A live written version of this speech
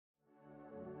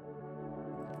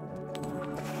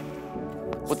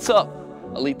What's up,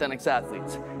 Elite THENX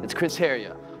athletes? It's Chris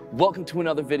Heria. Welcome to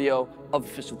another video of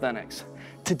Official THENX.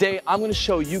 Today, I'm gonna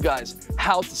show you guys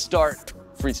how to start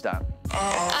freestyle.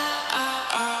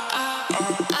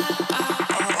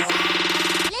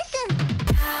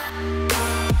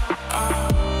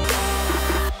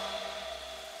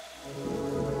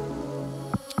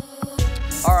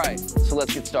 All right, so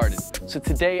let's get started. So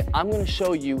today, I'm gonna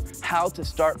show you how to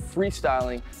start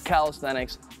freestyling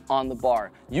calisthenics on the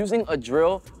bar, using a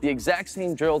drill, the exact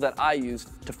same drill that I used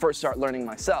to first start learning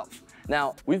myself.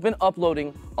 Now, we've been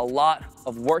uploading a lot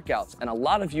of workouts, and a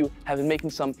lot of you have been making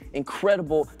some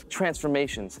incredible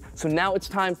transformations. So now it's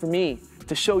time for me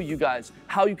to show you guys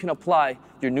how you can apply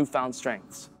your newfound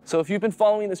strengths. So if you've been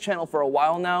following this channel for a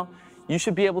while now, you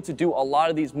should be able to do a lot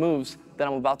of these moves that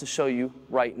I'm about to show you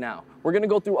right now. We're gonna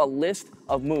go through a list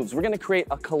of moves. We're gonna create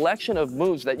a collection of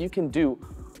moves that you can do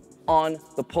on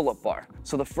the pull-up bar.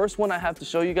 So the first one I have to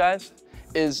show you guys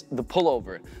is the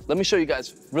pullover. Let me show you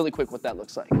guys really quick what that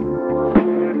looks like.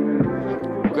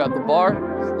 Grab the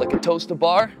bar, like a toaster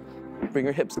bar, bring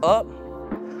your hips up,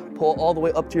 pull all the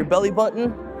way up to your belly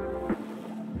button,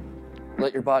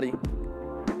 let your body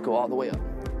go all the way up.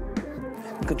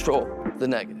 Control the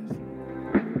negative.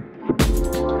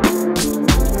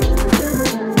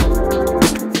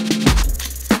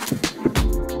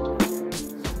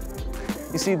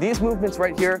 You see, these movements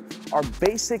right here are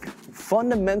basic,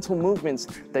 fundamental movements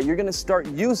that you're gonna start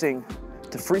using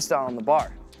to freestyle on the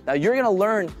bar. Now, you're gonna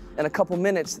learn in a couple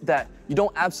minutes that you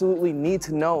don't absolutely need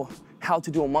to know how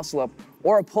to do a muscle up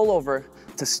or a pullover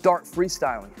to start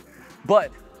freestyling.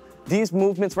 But these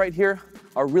movements right here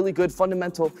are really good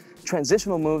fundamental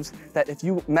transitional moves that if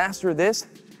you master this,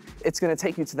 it's gonna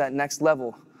take you to that next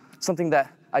level, something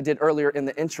that I did earlier in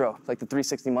the intro, like the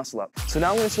 360 muscle up. So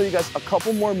now I'm gonna show you guys a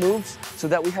couple more moves so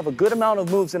that we have a good amount of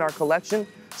moves in our collection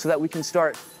so that we can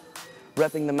start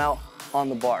repping them out on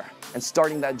the bar and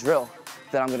starting that drill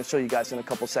that I'm gonna show you guys in a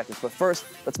couple seconds. But first,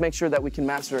 let's make sure that we can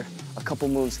master a couple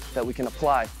moves that we can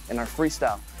apply in our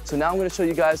freestyle. So now I'm gonna show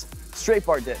you guys straight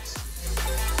bar dips.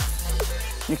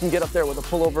 You can get up there with a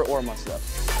pullover or a muscle up.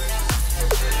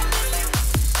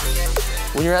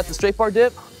 When you're at the straight bar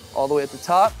dip, all the way at the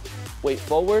top, weight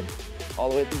forward, all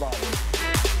the way at the bottom.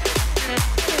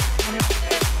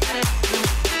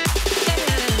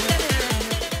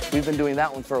 We've been doing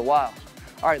that one for a while.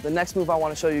 All right, the next move I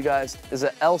want to show you guys is an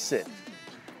L sit.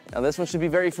 Now this one should be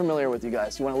very familiar with you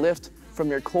guys. You want to lift from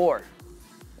your core.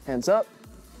 Hands up,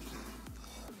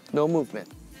 no movement.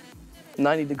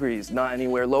 90 degrees, not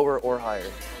anywhere lower or higher.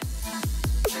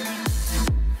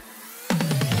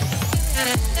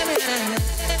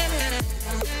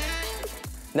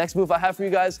 Next move I have for you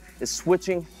guys is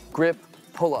switching grip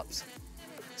pull-ups.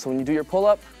 So when you do your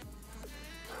pull-up,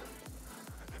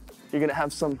 you're gonna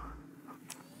have some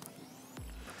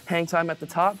hang time at the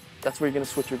top. That's where you're gonna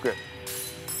switch your grip.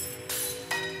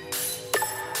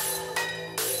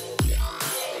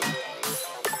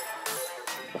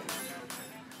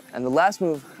 And the last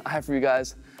move I have for you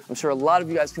guys, I'm sure a lot of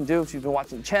you guys can do if you've been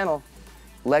watching the channel,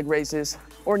 leg raises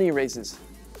or knee raises.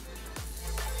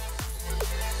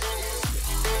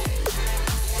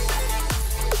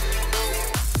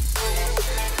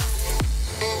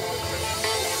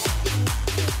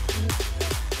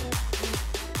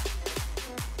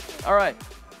 All right,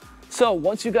 so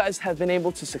once you guys have been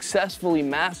able to successfully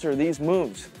master these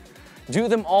moves, do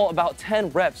them all about 10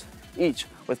 reps each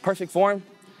with perfect form,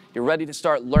 you're ready to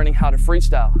start learning how to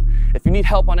freestyle. If you need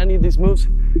help on any of these moves,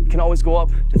 you can always go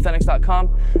up to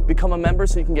THENX.com, become a member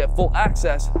so you can get full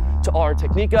access to all our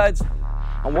technique guides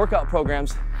and workout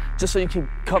programs, just so you can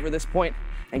cover this point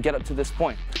and get up to this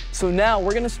point. So now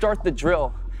we're gonna start the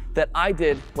drill that I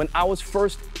did when I was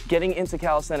first getting into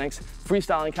calisthenics,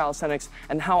 freestyling calisthenics,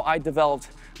 and how I developed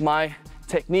my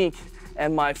technique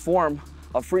and my form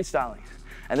of freestyling.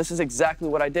 And this is exactly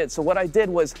what I did. So what I did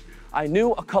was I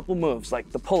knew a couple moves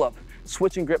like the pull-up,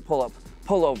 switching grip pull-up,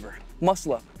 pull-over,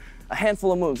 muscle up, a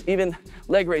handful of moves, even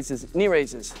leg raises, knee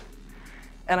raises.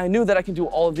 And I knew that I can do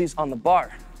all of these on the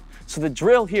bar. So the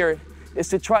drill here is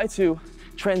to try to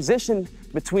transition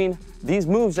between these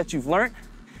moves that you've learned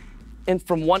and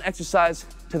from one exercise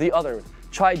to the other.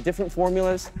 Try different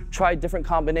formulas, try different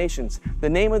combinations. The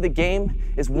name of the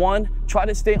game is 1, try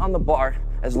to stay on the bar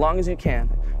as long as you can.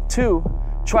 2,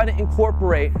 try to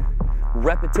incorporate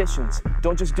repetitions.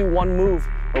 Don't just do one move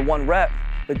or one rep,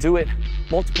 but do it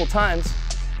multiple times.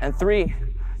 And 3,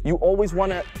 you always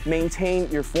want to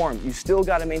maintain your form. You still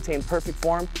got to maintain perfect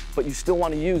form, but you still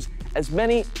want to use as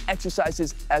many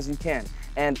exercises as you can.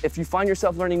 And if you find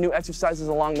yourself learning new exercises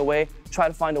along the way, try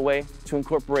to find a way to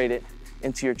incorporate it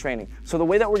into your training. So the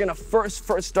way that we're gonna first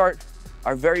start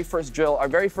our very first drill, our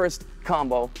very first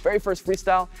combo, very first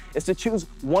freestyle, is to choose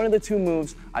one of the two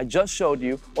moves I just showed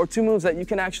you, or two moves that you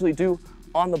can actually do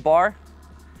on the bar,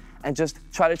 and just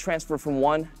try to transfer from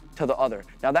one to the other.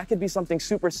 Now that could be something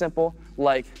super simple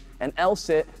like an L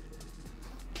sit,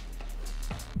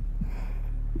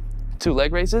 2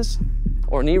 leg raises,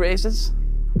 or knee raises,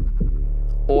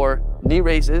 or knee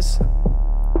raises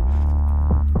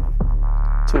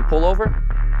to a pullover,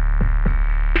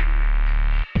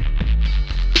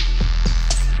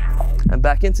 and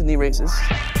back into knee raises.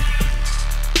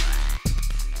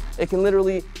 It can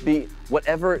literally be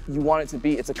whatever you want it to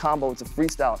be. It's a combo, it's a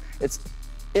freestyle. It's,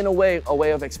 in a way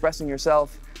of expressing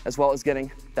yourself as well as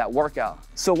getting that workout.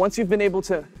 So once you've been able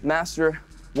to master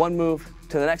one move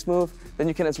to the next move, then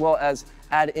you can as well as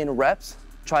add in reps,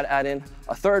 try to add in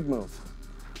a third move.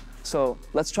 So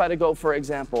let's try to go, for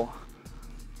example,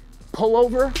 pull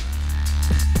over,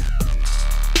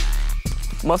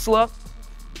 muscle up,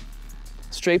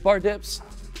 straight bar dips,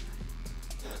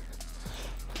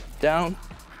 down,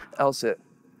 L sit,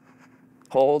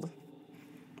 hold,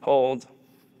 hold,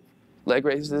 leg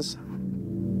raises.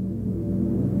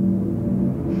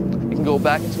 You can go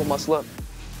back into a muscle up.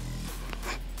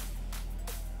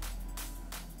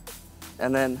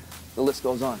 And then the list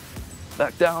goes on.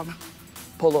 Back down,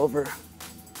 pull over.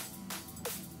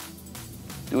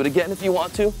 Do it again if you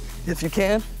want to, if you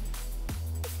can.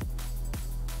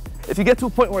 If you get to a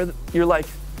point where you're like,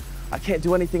 I can't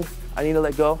do anything, I need to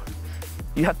let go,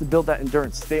 you have to build that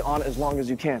endurance. Stay on as long as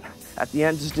you can. At the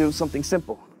end, just do something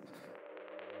simple.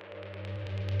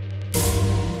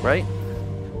 Right?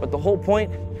 But the whole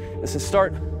point is to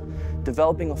start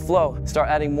developing a flow. Start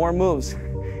adding more moves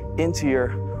into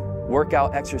your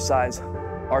workout exercise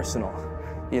arsenal.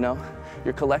 You know,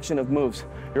 your collection of moves.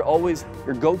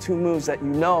 Your go-to moves that you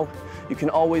know you can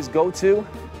always go to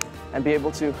and be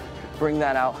able to bring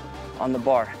that out on the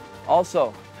bar.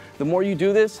 Also, the more you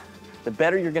do this, the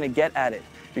better you're gonna get at it.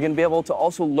 You're gonna be able to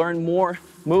also learn more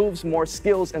moves, more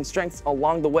skills and strengths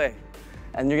along the way.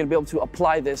 And you're gonna be able to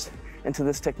apply this into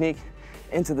this technique,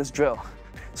 into this drill.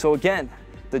 So again,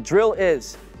 the drill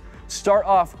is start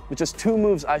off with just 2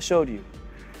 moves I showed you.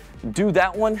 Do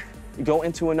that one, go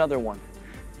into another one.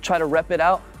 Try to rep it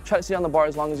out, try to stay on the bar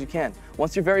as long as you can.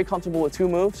 Once you're very comfortable with 2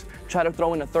 moves, try to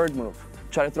throw in a third move.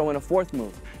 Try to throw in a 4th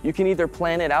move. You can either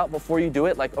plan it out before you do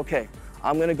it, like, okay,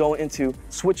 I'm gonna go into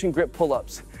switch and grip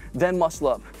pull-ups, then muscle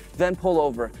up, then pull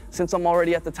over. Since I'm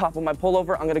already at the top of my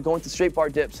pullover, I'm gonna go into straight bar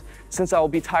dips. Since I will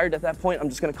be tired at that point, I'm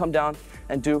just gonna come down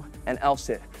and do an L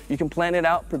sit. You can plan it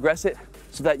out, progress it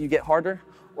so that you get harder,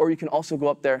 or you can also go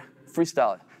up there,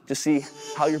 freestyle it. Just see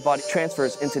how your body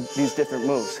transfers into these different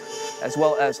moves, as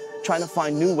well as trying to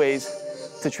find new ways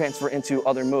to transfer into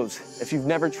other moves. If you've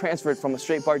never transferred from a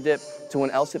straight bar dip to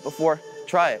an L sit before,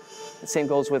 try it. The same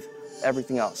goes with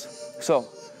everything else. So,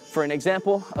 for an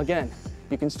example, again,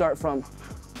 you can start from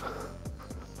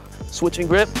switch and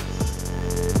grip,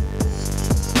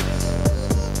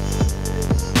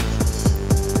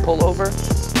 pull over,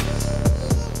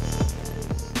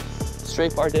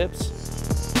 straight bar dips,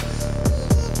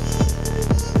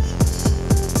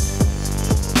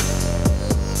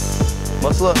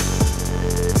 muscle up,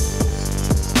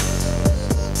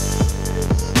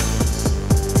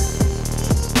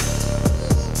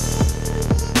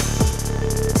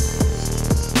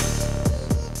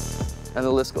 and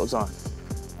the list goes on.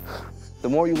 The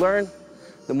more you learn,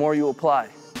 the more you apply.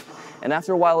 And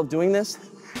after a while of doing this,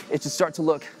 it should start to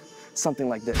look something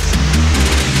like this.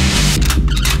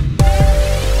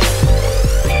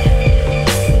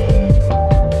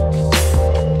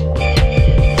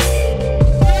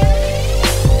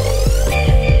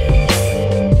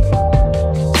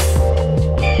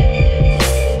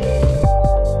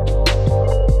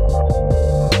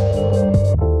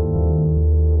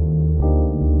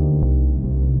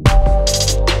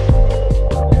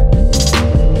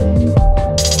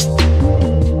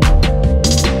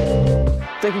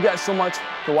 Thank you guys so much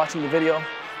for watching the video.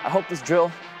 I hope this drill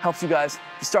helps you guys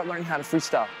to start learning how to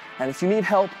freestyle. And if you need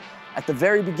help at the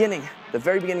very beginning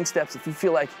steps, if you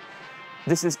feel like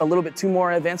this is a little bit too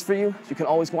more advanced for you, you can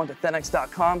always go on to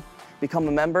THENX.com, become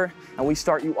a member, and we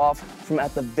start you off from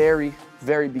at the very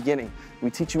beginning.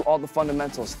 We teach you all the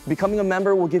fundamentals. Becoming a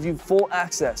member will give you full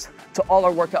access to all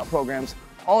our workout programs,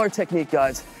 all our technique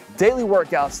guides, daily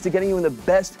workouts to getting you in the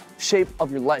best shape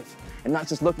of your life. And not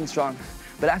just looking strong,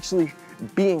 but actually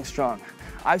being strong.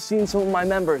 I've seen some of my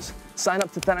members sign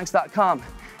up to THENX.com,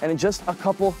 and in just a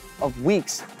couple of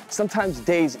weeks, sometimes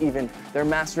days even, they're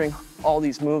mastering all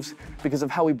these moves because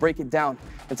of how we break it down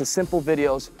into simple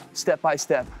videos, step by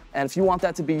step. And if you want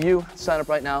that to be you, sign up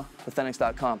right now at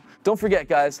THENX.com. Don't forget,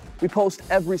 guys, we post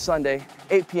every Sunday,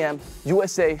 8 p.m.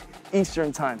 USA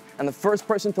Eastern Time. And the first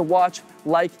person to watch,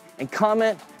 like, and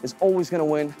comment is always gonna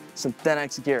win some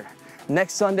THENX gear.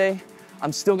 Next Sunday,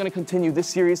 I'm still gonna continue this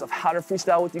series of how to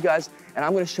freestyle with you guys, and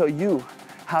I'm gonna show you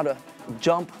how to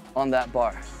jump on that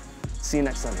bar. See you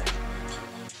next Sunday.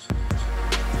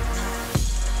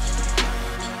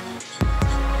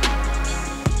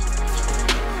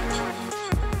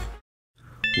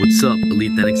 What's up,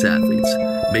 Elite THENX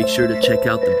athletes? Make sure to check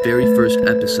out the very first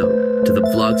episode to the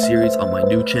vlog series on my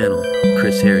new channel,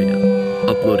 Chris Heria,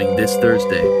 uploading this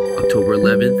Thursday, October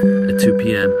 11th at 2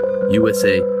 p.m.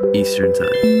 USA Eastern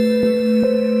Time.